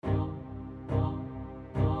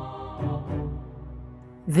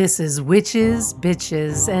This is Witches,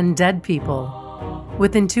 Bitches, and Dead People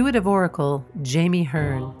with intuitive oracle Jamie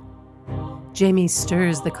Hearn. Jamie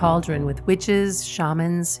stirs the cauldron with witches,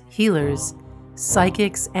 shamans, healers,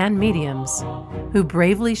 psychics, and mediums who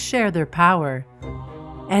bravely share their power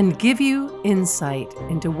and give you insight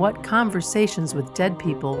into what conversations with dead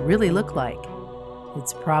people really look like.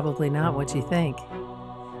 It's probably not what you think.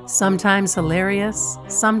 Sometimes hilarious,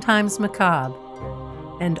 sometimes macabre,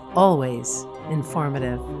 and always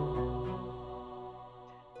informative.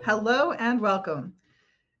 Hello and welcome.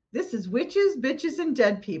 This is Witches, Bitches, and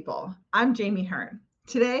Dead People. I'm Jamie Hearn.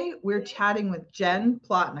 Today we're chatting with Jenn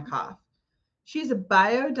Plotnikoff. She's a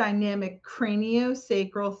biodynamic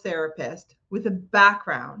craniosacral therapist with a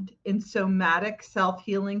background in somatic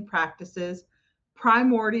self-healing practices,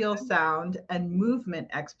 primordial sound and movement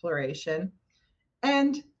exploration,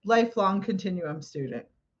 and lifelong continuum student.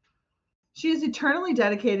 She is eternally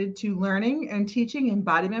dedicated to learning and teaching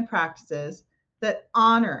embodiment practices that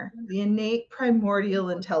honor the innate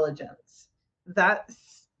primordial intelligence. That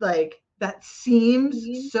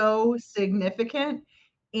seems so significant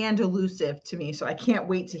and elusive to me. So I can't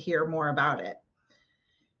wait to hear more about it.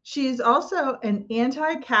 She's also an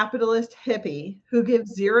anti-capitalist hippie who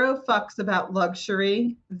gives zero fucks about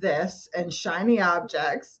luxury, this, and shiny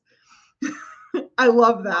objects. I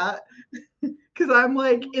love that because I'm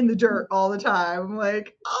like in the dirt all the time. I'm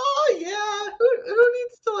like, oh yeah, who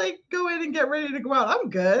needs to like go in and get ready to go out? I'm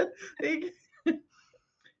good. Like,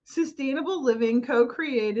 sustainable living,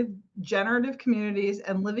 co-creative, generative communities,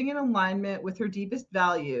 and living in alignment with her deepest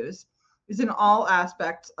values is in all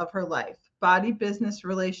aspects of her life. Body, business,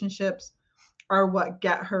 relationships are what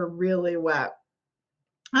get her really wet.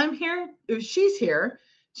 She's here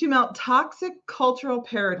to melt toxic cultural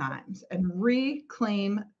paradigms and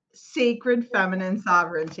reclaim sacred feminine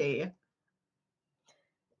sovereignty.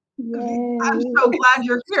 Yay. I'm so glad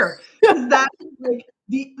you're here because that is like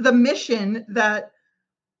the mission that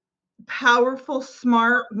powerful,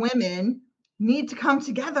 smart women need to come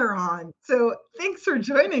together on. So thanks for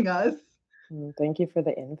joining us. Thank you for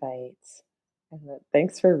the invite. And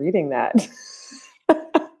thanks for reading that.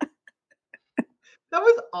 That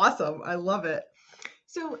was awesome. I love it.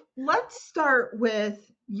 So let's start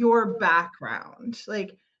with your background.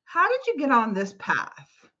 Like, how did you get on this path?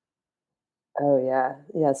 Oh, yeah.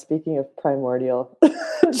 Yeah. Speaking of primordial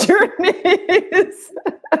journeys.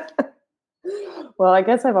 Well, I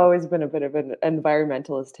guess I've always been a bit of an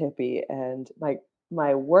environmentalist hippie, and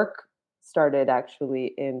my work started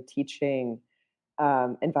actually in teaching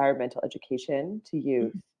environmental education to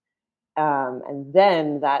youth. And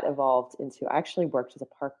then that evolved into I actually worked as a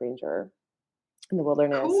park ranger in the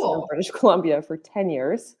wilderness of Cool. British Columbia for 10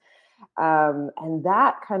 years. And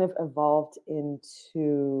that kind of evolved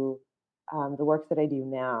into the work that I do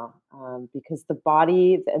now, because the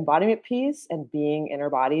embodiment piece and being in our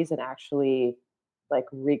bodies and actually like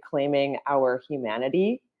reclaiming our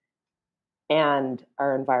humanity and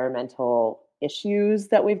our environmental issues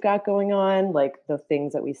that we've got going on, like the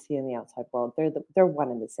things that we see in the outside world, they're one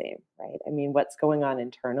and the same, right? I mean, what's going on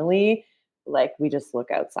internally, like we just look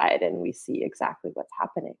outside and we see exactly what's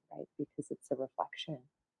happening, right? Because it's a reflection.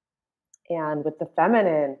 And with the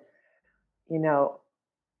feminine, you know,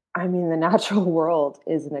 I mean, the natural world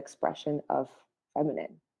is an expression of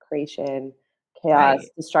feminine creation, chaos, Right.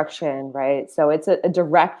 destruction, right? So it's a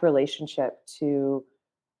direct relationship to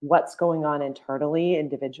what's going on internally,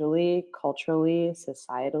 individually, culturally,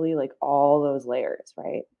 societally, like all those layers,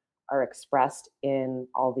 right, are expressed in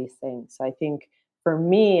all these things. So I think for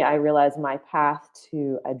me, I realized my path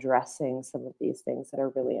to addressing some of these things that are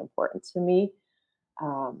really important to me,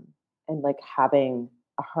 um, and like having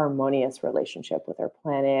a harmonious relationship with our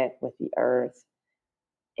planet, with the earth,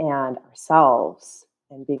 and ourselves,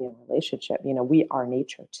 and being in relationship. We are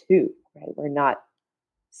nature too, right? We're not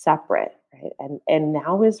separate, right? And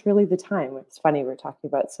now is really the time. It's funny, we're talking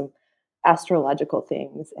about some astrological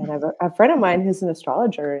things, and I have a friend of mine who's an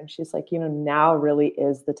astrologer, and she's like, now really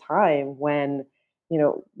is the time when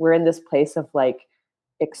we're in this place of like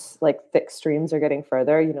like the extremes are getting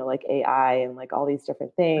further, like AI and like all these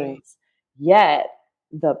different Right. things, yet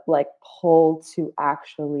the like pull to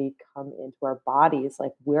actually come into our bodies,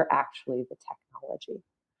 like we're actually the technology.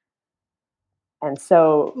 And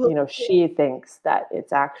so, Well, she thinks that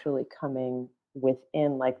it's actually coming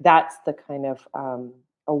within, like that's the kind of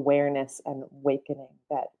awareness and awakening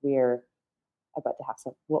that we're about to have.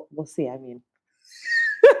 So we'll see. I mean,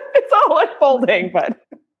 it's all unfolding, but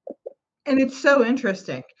and it's so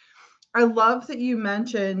interesting. I love that you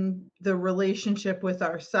mentioned the relationship with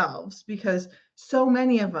ourselves because so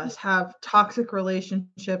many of us have toxic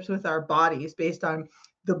relationships with our bodies based on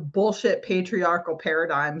the bullshit patriarchal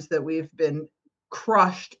paradigms that we've been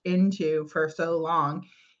crushed into for so long.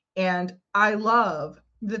 And I love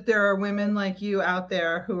that there are women like you out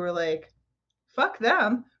there who are like, fuck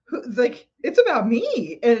them. Who, like, it's about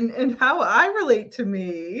me and how I relate to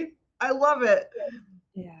me. I love it.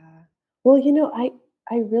 Yeah. Well,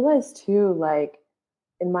 I realized too, like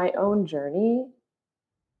in my own journey,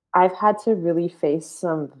 I've had to really face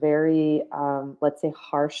some very, let's say,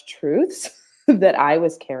 harsh truths that I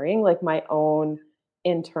was carrying, like my own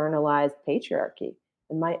internalized patriarchy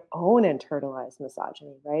and my own internalized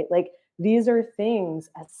misogyny, right? Like these are things,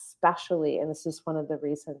 especially, and this is one of the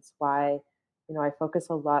reasons why, I focus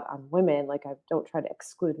a lot on women. Like I don't try to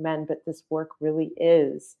exclude men, but this work really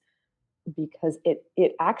is because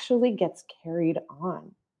it actually gets carried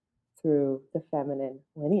on through the feminine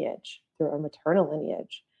lineage, through our maternal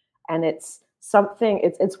lineage. And it's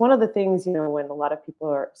one of the things, when a lot of people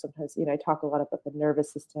are sometimes, I talk a lot about the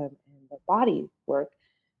nervous system and the body work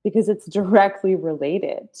because it's directly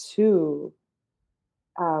related to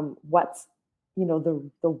what's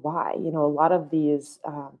the why, a lot of these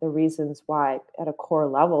the reasons why at a core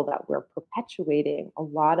level that we're perpetuating a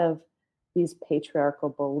lot of these patriarchal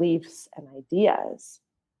beliefs and ideas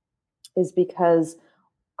is because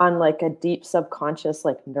on like a deep subconscious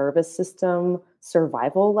like nervous system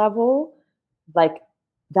survival level, like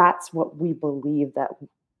that's what we believe that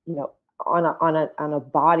you know on a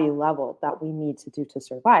body level that we need to do to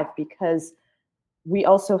survive, because we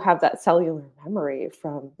also have that cellular memory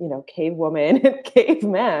from cave woman and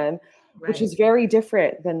caveman, which Right. is very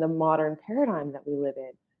different than the modern paradigm that we live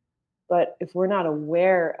in. But if we're not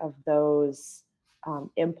aware of those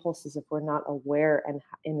impulses, if we're not aware and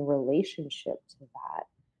in relationship to that,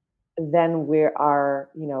 then we are,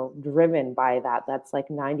 driven by that. That's like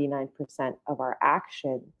 99% of our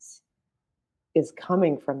actions is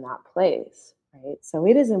coming from that place, right? So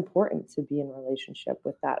it is important to be in relationship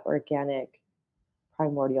with that organic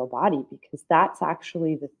primordial body, because that's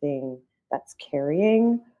actually the thing that's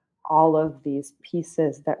carrying all of these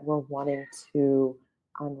pieces that we're wanting to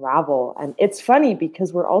unravel. And it's funny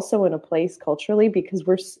because we're also in a place culturally, because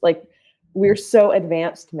we're so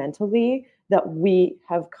advanced mentally that we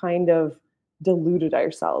have kind of deluded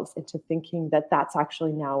ourselves into thinking that that's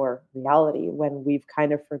actually now our reality, when we've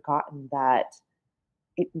kind of forgotten that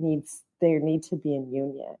there need to be a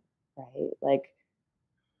union, right? Like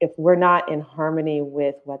if we're not in harmony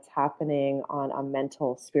with what's happening on a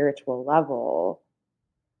mental, spiritual level,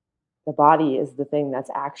 the body is the thing that's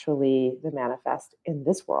actually the manifest in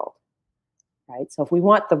this world, right? So if we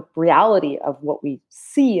want the reality of what we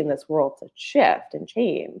see in this world to shift and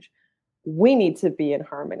change, we need to be in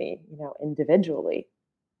harmony, individually.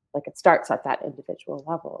 Like it starts at that individual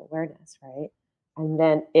level awareness, right? And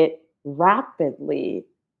then it rapidly,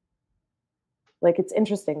 like it's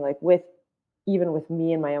interesting, like even with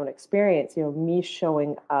me and my own experience, me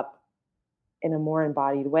showing up in a more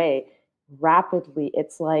embodied way rapidly,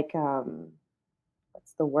 it's like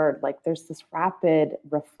what's the word, like there's this rapid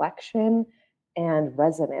reflection and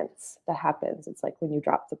resonance that happens. It's like when you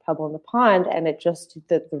drop the pebble in the pond and it just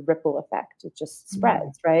the ripple effect, it just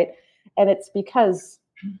spreads, right? And it's because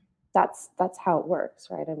that's how it works,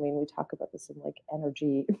 right? I mean, we talk about this in like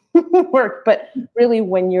energy work, but really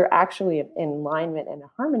when you're actually in alignment and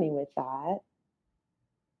harmony with that,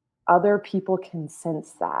 other people can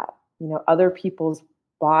sense that, other people's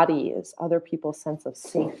bodies, other people's sense of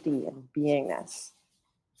safety and beingness,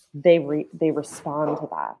 they respond to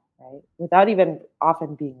that, right? Without even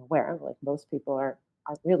often being aware. Like most people are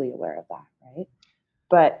really aware of that, right?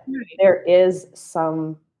 But Right. there is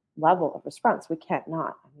some level of response. We can't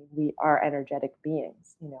not. I mean, we are energetic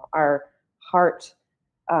beings. Our heart,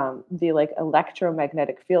 the like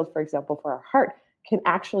electromagnetic field, for example, for our heart can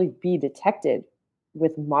actually be detected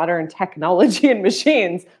with modern technology and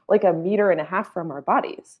machines, like a meter and a half from our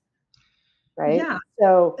bodies, right? Yeah.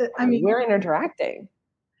 So I mean, we're interacting.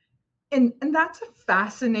 and that's a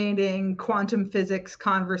fascinating quantum physics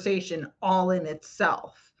conversation all in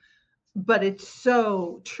itself. But it's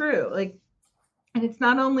so true. Like, and it's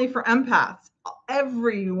not only for empaths.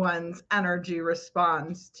 Everyone's energy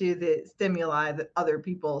responds to the stimuli that other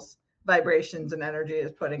people's vibrations and energy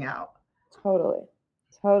is putting out. Totally.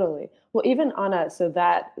 Totally. Well, even on so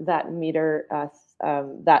that meter,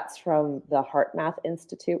 that's from the Heart Math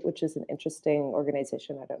Institute, which is an interesting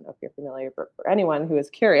organization. I don't know if you're familiar, but for anyone who is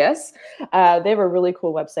curious, they have a really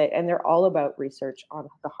cool website, and they're all about research on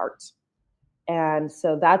the heart. And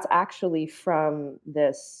so that's actually from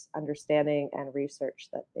this understanding and research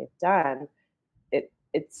that they've done.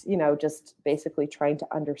 It's just basically trying to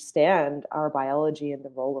understand our biology and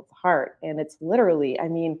the role of the heart. And it's literally, I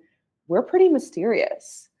mean, we're pretty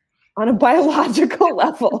mysterious on a biological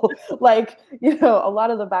level. Like, a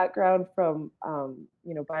lot of the background from,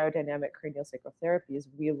 biodynamic craniosacral therapy is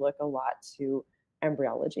we look a lot to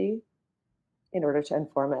embryology in order to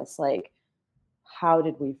inform us, like, how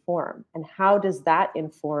did we form? And how does that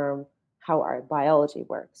inform how our biology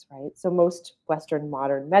works, right? So most Western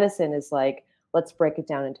modern medicine is like, let's break it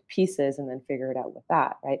down into pieces and then figure it out with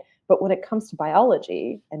that, right? But when it comes to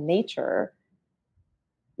biology and nature,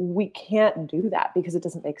 we can't do that because it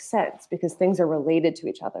doesn't make sense, because things are related to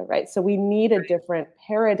each other, right? So we need a different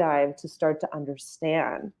paradigm to start to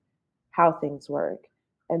understand how things work.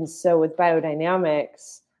 And so with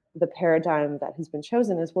biodynamics, the paradigm that has been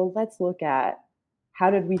chosen is, well, let's look at how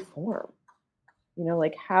did we form?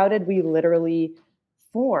 Like, how did we literally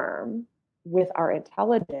form with our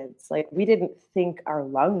intelligence? Like, we didn't think our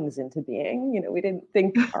lungs into being, we didn't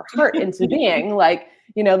think our heart into being. Like,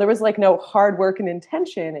 there was like no hard work and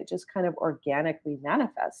intention. It just kind of organically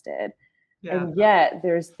manifested. Yeah. And yet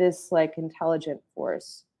there's this like intelligent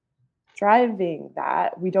force driving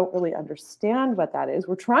that. We don't really understand what that is.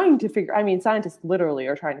 We're trying to scientists literally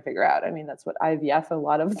are trying to figure out. That's what IVF, a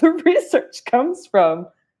lot of the research comes from,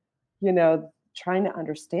 trying to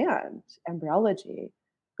understand embryology.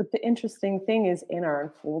 But the interesting thing is, in our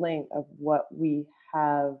unfolding of what we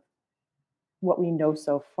know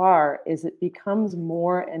so far, is it becomes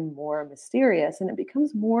more and more mysterious, and it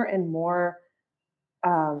becomes more and more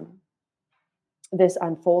this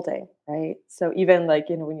unfolding, right? So even like,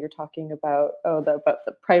 when you're talking about,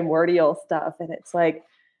 the primordial stuff, and it's like,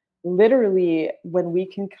 literally, when we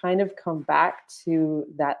can kind of come back to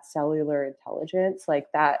that cellular intelligence, like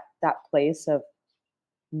that place of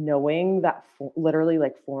knowing that literally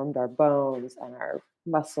like formed our bones and our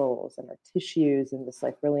muscles and our tissues in this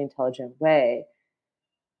like really intelligent way,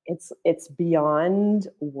 it's beyond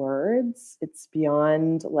words. It's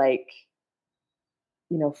beyond like,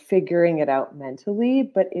 figuring it out mentally,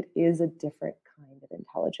 but it is a different kind of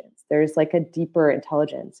intelligence. There's like a deeper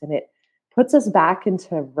intelligence, and it puts us back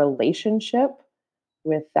into relationship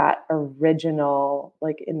with that original,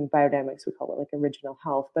 like in biodynamics, we call it like original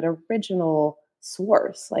health, but original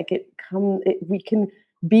source. Like we can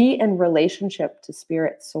be in relationship to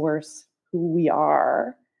spirit source, who we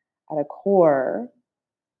are at a core,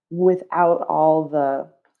 without all the,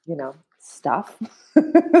 stuff,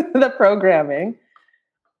 the programming,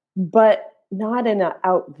 but not in a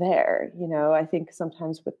out there. I think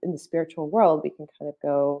sometimes within the spiritual world, we can kind of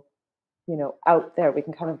go, out there, we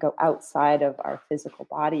can kind of go outside of our physical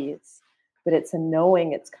bodies, but it's a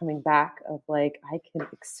knowing, it's coming back of like, I can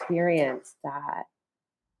experience that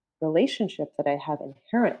relationship that I have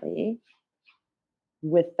inherently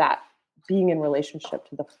with that being in relationship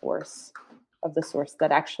to the force of the source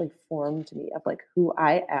that actually formed me, of like who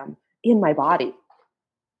I am in my body,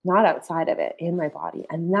 not outside of it, in my body.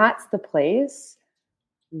 And that's the place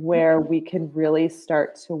where we can really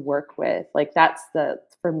start to work with, like, that's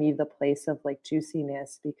for me, the place of like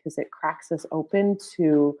juiciness, because it cracks us open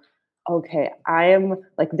to, okay, I am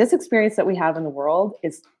like, this experience that we have in the world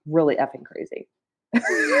is really effing crazy.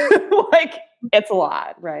 Like, it's a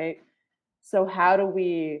lot, right? So how do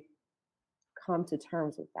we come to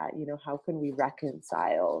terms with that? How can we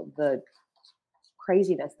reconcile the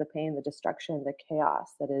craziness, the pain, the destruction, the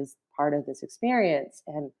chaos that is part of this experience?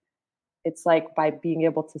 And it's like, by being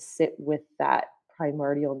able to sit with that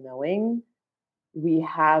primordial knowing, we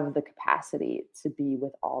have the capacity to be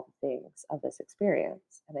with all the things of this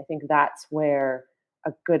experience. And I think that's where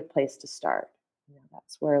a good place to start.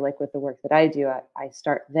 That's where, like with the work that I do, I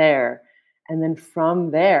start there. And then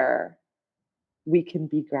from there, we can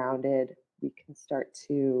be grounded. We can start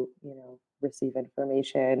to, receive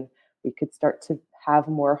information. We could start to have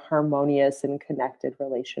more harmonious and connected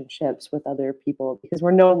relationships with other people, because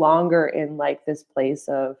we're no longer in like this place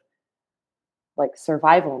of like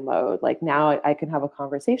survival mode. Like, now I can have a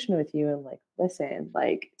conversation with you and like, listen,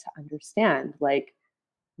 like, to understand, like,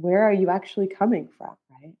 where are you actually coming from,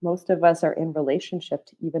 right? Most of us are in relationship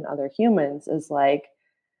to even other humans as like,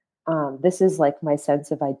 this is like my sense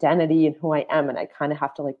of identity and who I am, and I kind of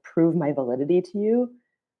have to like prove my validity to you,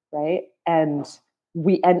 right? And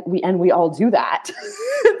we all do that.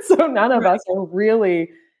 So none of us are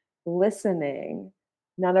really listening.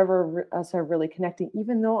 None of us are really connecting,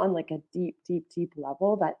 even though on like a deep, deep, deep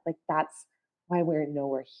level, that like, that's why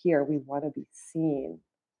we're here. We want to be seen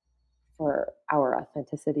for our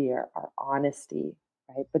authenticity or our honesty,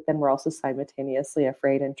 right? But then we're also simultaneously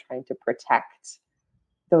afraid and trying to protect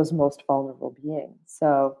those most vulnerable beings.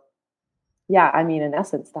 So yeah, in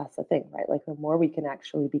essence, that's the thing, right? Like, the more we can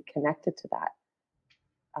actually be connected to that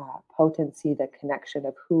potency, the connection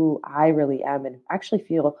of who I really am, and actually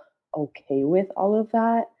feel okay with all of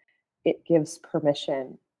that, it gives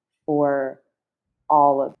permission for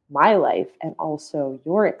all of my life and also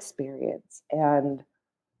your experience and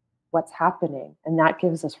what's happening. And that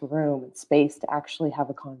gives us room and space to actually have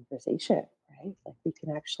a conversation, right? Like we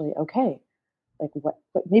can actually, okay, like what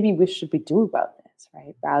maybe we should be doing about this,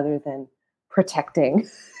 right? Rather than protecting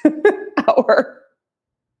our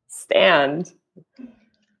stand.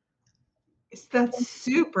 That's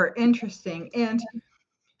super interesting. And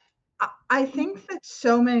I think that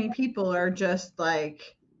so many people are just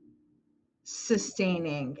like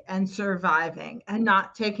sustaining and surviving and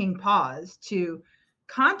not taking pause to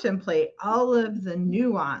contemplate all of the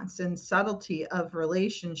nuance and subtlety of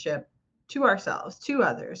relationship to ourselves, to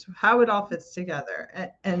others, how it all fits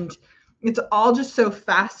together. And it's all just so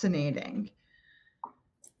fascinating.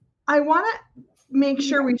 I want to make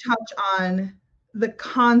sure we touch on the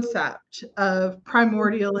concept of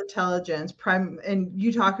primordial intelligence, and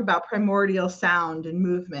you talk about primordial sound and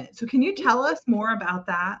movement. So can you tell us more about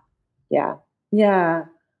that? Yeah. Yeah.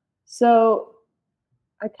 So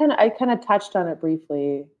I kind of touched on it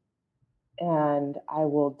briefly, and I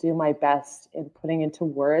will do my best in putting into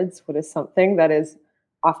words what is something that is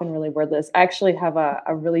often really wordless. I actually have a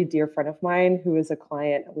really dear friend of mine who is a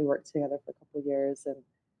client. We worked together for a couple of years,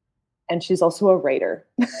 and she's also a writer.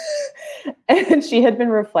 And she had been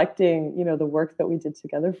reflecting, the work that we did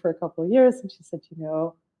together for a couple of years, and she said,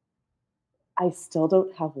 I still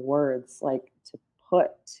don't have words like to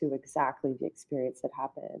put to exactly the experience that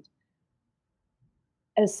happened.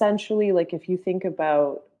 Essentially, like if you think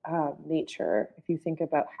about nature, if you think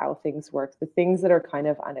about how things work, the things that are kind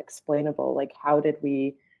of unexplainable, like how did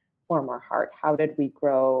we form our heart? How did we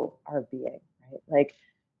grow our being? Right? Like,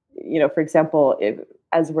 for example, if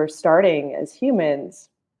as we're starting as humans,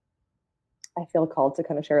 I feel called to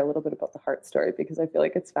kind of share a little bit about the heart story because I feel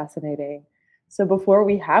like it's fascinating. So before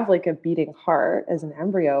we have like a beating heart as an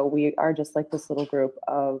embryo, we are just like this little group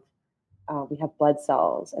of we have blood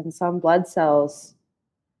cells, and some blood cells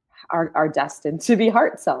are destined to be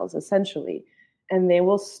heart cells essentially, and they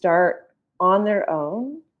will start on their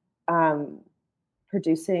own um,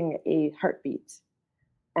 producing a heartbeat,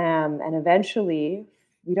 and eventually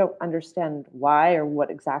we don't understand why or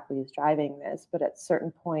what exactly is driving this, but at a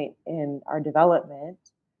certain point in our development,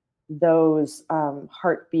 those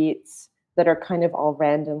heartbeats that are kind of all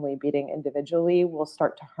randomly beating individually will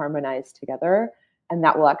start to harmonize together, and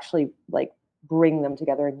that will actually like bring them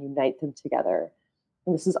together and unite them together.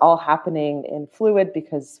 And this is all happening in fluid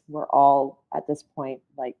because we're all at this point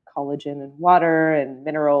like collagen and water and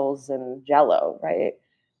minerals and jello, right?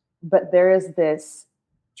 But there is this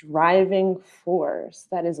driving force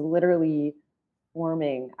that is literally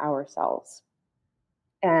forming ourselves.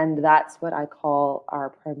 And that's what I call our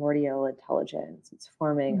primordial intelligence. It's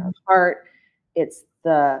forming our heart. It's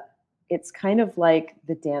it's kind of like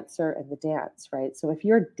the dancer and the dance, right? So if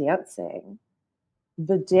you're dancing,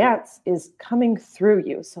 the dance is coming through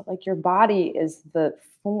you. So like your body is the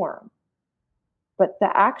form, but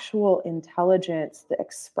the actual intelligence, the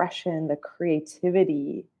expression, the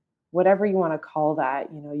creativity, whatever you want to call that,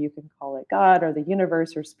 you can call it God or the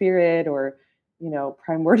universe or spirit or,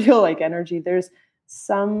 primordial like energy. There's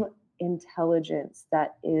some intelligence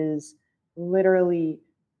that is literally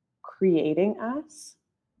creating us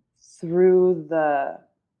through the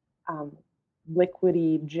um,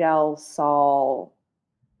 liquidy gel sol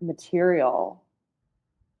material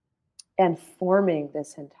and forming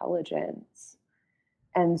this intelligence.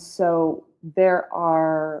 And so there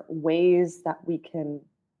are ways that we can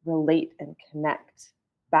relate and connect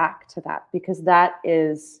back to that because that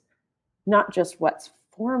is not just what's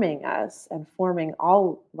forming us and forming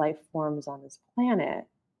all life forms on this planet,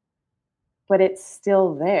 but it's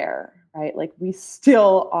still there, right? Like we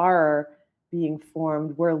still are being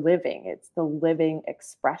formed. We're living. It's the living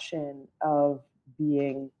expression of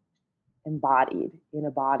being embodied in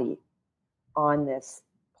a body on this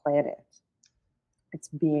planet. It's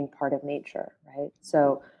being part of nature, right?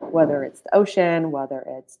 So whether it's the ocean, whether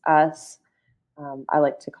it's us, I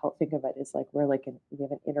like to think of it as like we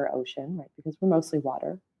have an inner ocean, right? Because we're mostly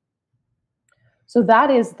water. So that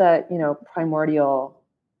is the primordial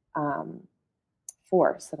um,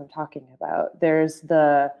 force that I'm talking about. There's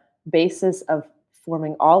the basis of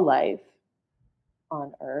forming all life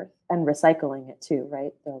on Earth and recycling it too,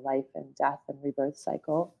 right? The life and death and rebirth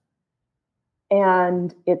cycle,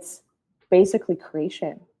 and it's basically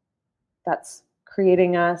creation that's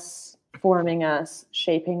creating us, forming us,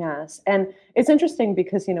 shaping us. And it's interesting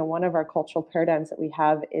because, one of our cultural paradigms that we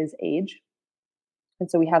have is age.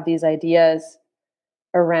 And so we have these ideas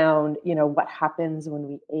around, what happens when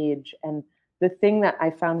we age. And the thing that I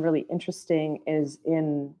found really interesting is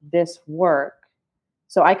in this work.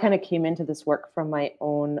 So I kind of came into this work from my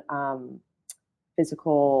own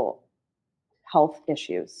physical health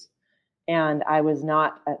issues. And I was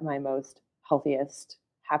not at my most healthiest,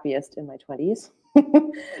 happiest in my 20s.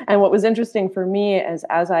 And what was interesting for me is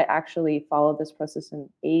as I actually followed this process and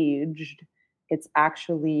aged, it's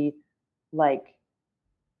actually like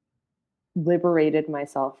liberated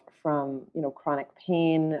myself from, chronic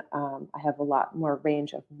pain. I have a lot more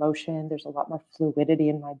range of motion. There's a lot more fluidity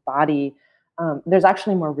in my body. There's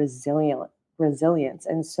actually more resilience.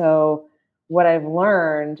 And so what I've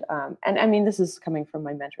learned, and I mean, this is coming from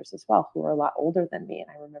my mentors as well, who are a lot older than me. And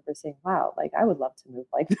I remember saying, wow, like I would love to move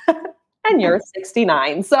like that. And you're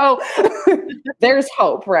 69. So there's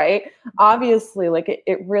hope, right? Obviously, like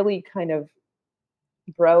it really kind of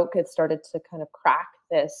broke. It started to kind of crack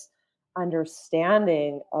this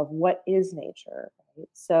understanding of what is nature, right?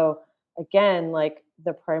 So again, like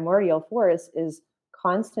the primordial force is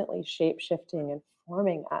constantly shape shifting and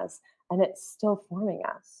forming us, and it's still forming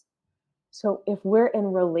us. So if we're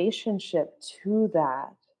in relationship to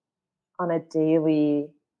that on a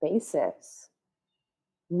daily basis,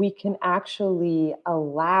 we can actually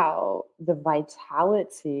allow the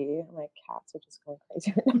vitality. My cats are just going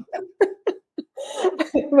crazy right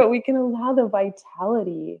now. But we can allow the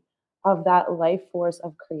vitality of that life force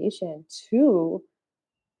of creation to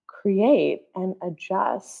create and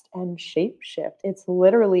adjust and shape shift. It's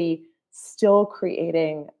literally still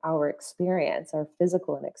creating our experience, our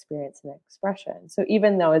physical and experience and expression. So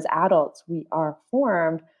even though as adults we are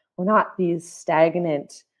formed, we're not these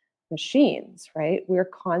stagnant machines, right? We're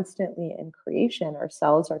constantly in creation. Our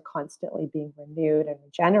cells are constantly being renewed and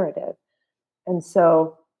regenerative. And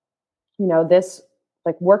so, this,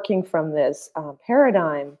 like working from this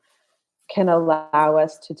paradigm can allow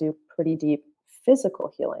us to do pretty deep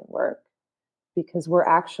physical healing work because we're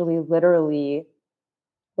actually literally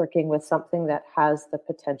working with something that has the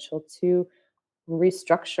potential to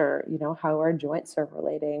restructure, how our joints are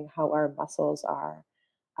relating, how our muscles are.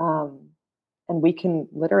 Um, and we can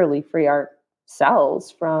literally free our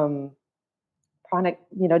cells from chronic,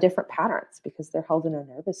 different patterns because they're held in our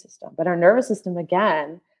nervous system. But our nervous system,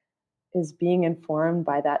 again, is being informed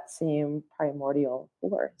by that same primordial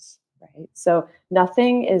force, right? So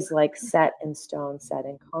nothing is like set in stone, set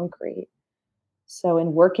in concrete. So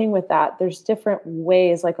in working with that, there's different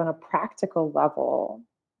ways, like on a practical level,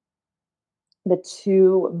 the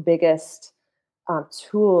two biggest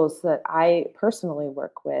tools that I personally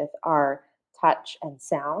work with are touch and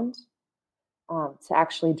sound, to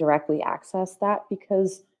actually directly access that.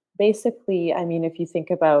 Because basically, I mean, if you think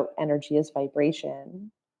about energy as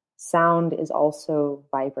vibration, sound is also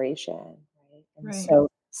vibration, right? And Right. so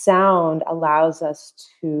sound allows us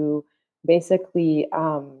to basically,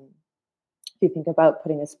 if you think about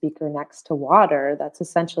putting a speaker next to water, that's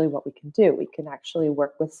essentially what we can do. We can actually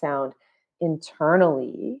work with sound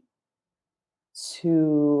internally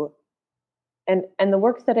to and the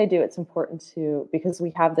work that I do, it's important to because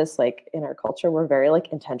we have this like in our culture, we're very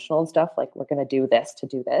like intentional and stuff, like we're gonna do this to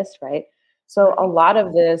do this, right? So a Right. lot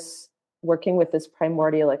of this working with this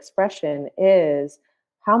primordial expression is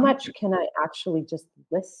how much can I actually just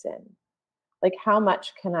listen? Like how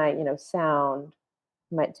much can I, sound,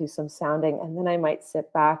 might do some sounding, and then I might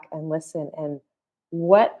sit back and listen and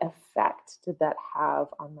what effect did that have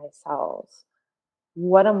on my cells?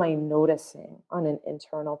 What am I noticing on an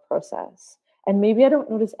internal process? And maybe I don't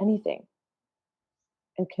notice anything.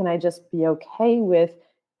 And can I just be okay with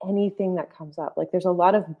anything that comes up? Like there's a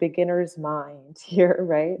lot of beginner's mind here,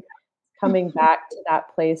 right? Coming back to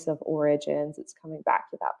that place of origins. It's coming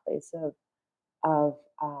back to that place of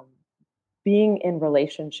being in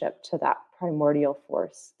relationship to that primordial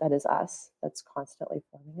force that is us, that's constantly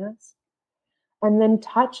forming us. And then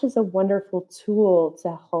touch is a wonderful tool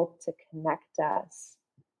to help to connect us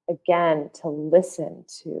again, to listen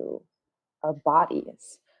to our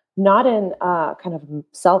bodies, not in kind of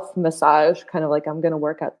self massage, kind of like I'm going to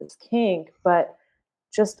work out this kink, but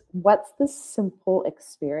just what's the simple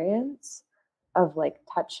experience of like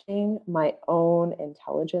touching my own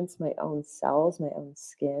intelligence, my own cells, my own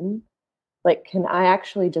skin? Like, can I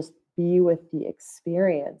actually just be with the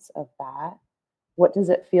experience of that? What does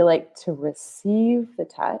it feel like to receive the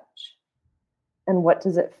touch? And what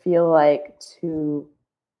does it feel like to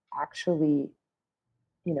actually,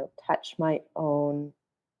 touch my own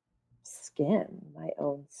skin, my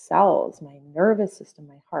own cells, my nervous system,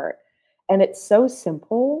 my heart? And it's so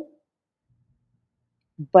simple,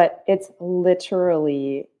 but it's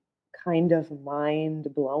literally kind of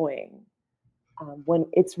mind blowing when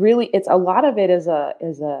it's a lot of it is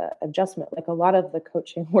a adjustment. Like a lot of the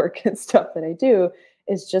coaching work and stuff that I do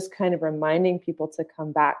is just kind of reminding people to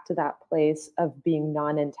come back to that place of being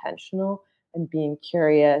non-intentional and being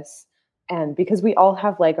curious. And because we all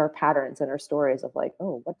have like our patterns and our stories of like,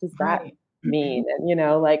 oh, what does that Right. mean?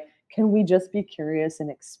 And like, can we just be curious and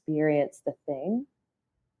experience the thing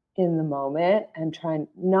in the moment and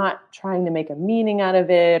not trying to make a meaning out of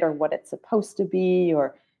it or what it's supposed to be,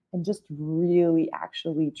 or and just really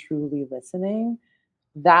actually truly listening.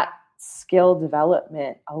 That skill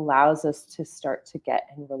development allows us to start to get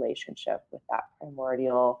in relationship with that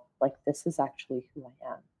primordial, like, this is actually who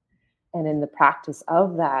I am. And in the practice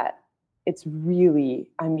of that, it's really,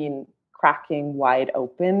 I mean, cracking wide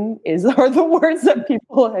open are the words that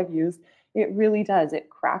people have used. It really does. It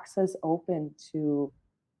cracks us open to,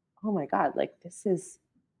 oh my God, like this is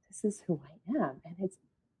who I am. And it's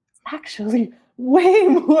actually way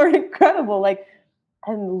more incredible, like,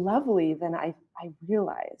 and lovely than I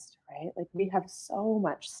realized, right? Like we have so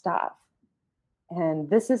much stuff. And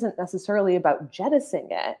this isn't necessarily about jettisoning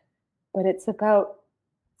it, but it's about,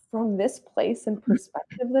 from this place and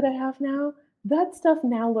perspective that I have now, that stuff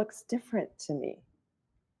now looks different to me.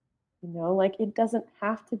 Like it doesn't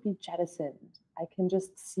have to be jettisoned. I can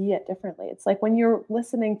just see it differently. It's like when you're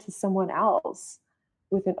listening to someone else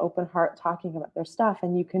with an open heart talking about their stuff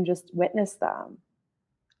and you can just witness them,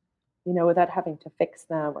 without having to fix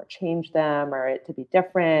them or change them or it to be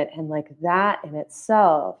different. And like that in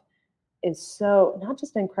itself is so not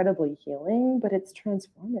just incredibly healing, but it's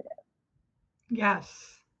transformative,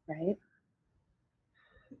 Yes. right?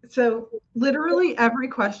 So literally every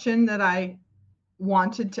question that I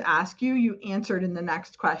wanted to ask you, you answered in the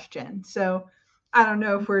next question. So I don't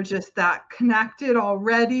know if we're just that connected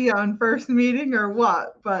already on first meeting or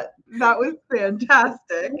what, but that was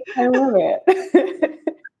fantastic. I love it.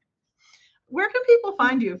 Where can people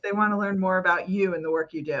find you if they want to learn more about you and the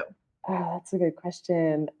work you do? Oh, that's a good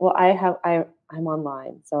question. Well, I'm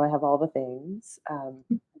online, so I have all the things.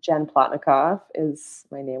 Jenn Plotnikoff is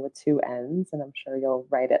my name with two N's, and I'm sure you'll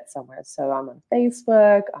write it somewhere. So I'm on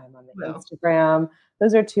Facebook, I'm on the Well, Instagram.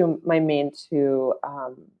 Those are my main two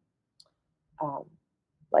um,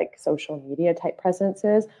 like social media type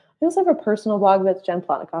presences. I also have a personal blog that's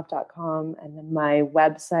jennplotnikoff.com, and then my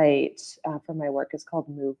website for my work is called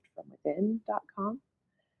movedfromwithin.com.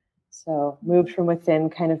 So moved from within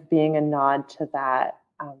kind of being a nod to that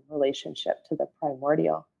relationship to the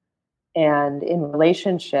primordial. And in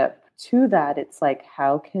relationship to that, it's like,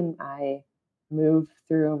 how can I move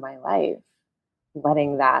through my life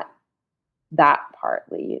letting that part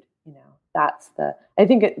lead? I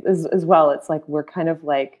think it is as well. It's like, we're kind of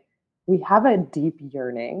like, we have a deep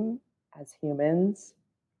yearning as humans,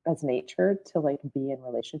 as nature, to like be in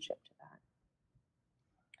relationship to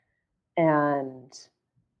that. And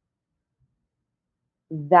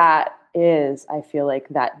that is, I feel like,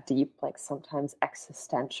 that deep, like sometimes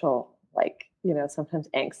existential, like, sometimes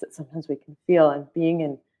angst that sometimes we can feel, and being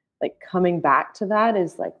in, like, coming back to that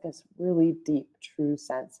is like this really deep, true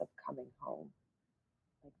sense of coming home.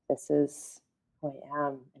 Like, this is who I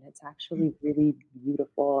am. And it's actually really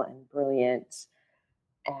beautiful and brilliant.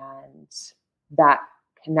 And that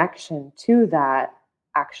connection to that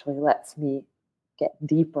actually lets me get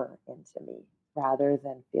deeper into me rather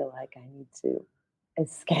than feel like I need to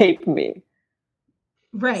escape me.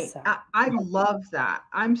 right. So I love that.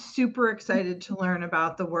 I'm super excited to learn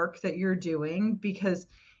about the work that you're doing because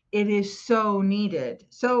it is so needed.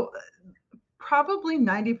 So probably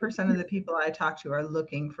 90% of the people I talk to are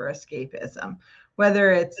looking for escapism,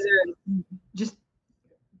 whether it's just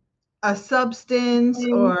a substance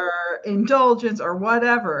or indulgence or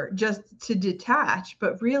whatever, just to detach.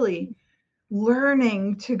 But really,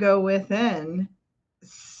 learning to go within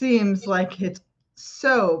seems like it's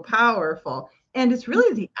so powerful. And it's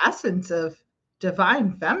really the essence of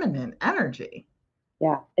divine feminine energy.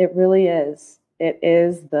 yeah, it really is. It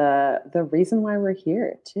is the reason why we're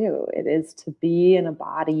here too. It is to be in a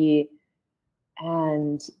body.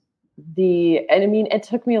 And I mean, it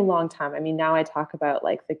took me a long time. I mean, now I talk about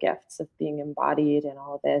like the gifts of being embodied and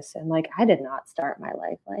all this. And like, I did not start my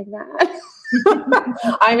life like that.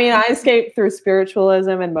 I mean, I escaped through spiritualism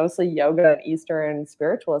and mostly yoga and Eastern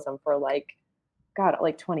spiritualism for like, God,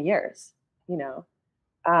 like 20 years, you know?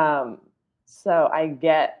 So I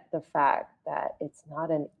get the fact that it's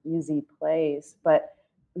not an easy place, but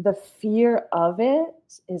the fear of it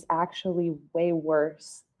is actually way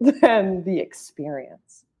worse than the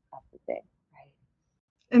experience of the thing, right?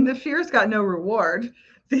 And the fear's got no reward.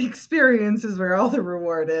 The experience is where all the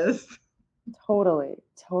reward is. Totally,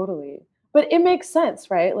 totally. But it makes sense,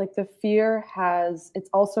 right? Like the fear it's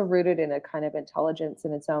also rooted in a kind of intelligence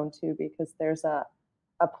in its own too, because there's a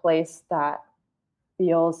place that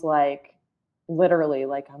feels like literally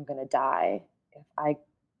like I'm going to die if I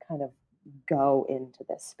kind of go into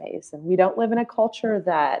this space. And we don't live in a culture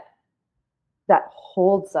that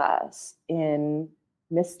holds us in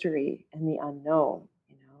mystery and the unknown,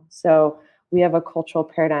 you know. So we have a cultural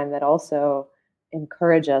paradigm that also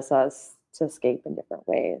encourages us to escape in different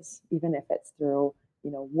ways, even if it's through,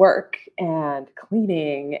 work and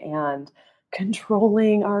cleaning and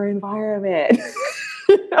controlling our environment.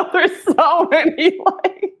 There's so many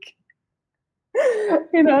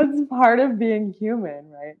it's part of being human,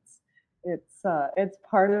 right? It's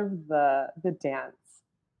part of the dance.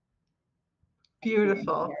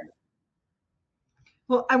 Beautiful.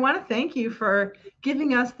 Well, I want to thank you for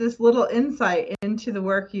giving us this little insight into the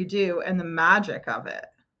work you do and the magic of it.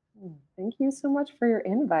 Thank you so much for your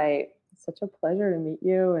invite. It's such a pleasure to meet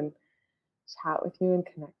you and chat with you and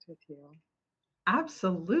connect with you.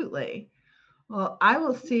 Absolutely. Well, I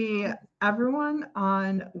will see everyone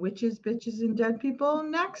on Witches, Bitches, and Dead People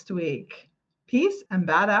next week. Peace and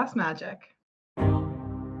badass magic.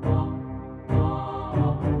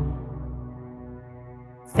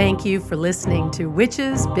 Thank you for listening to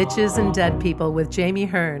Witches, Bitches, and Dead People with Jamie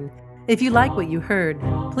Hearn. If you like what you heard,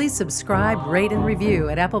 please subscribe, rate, and review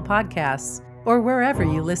at Apple Podcasts or wherever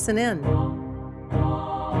you listen in.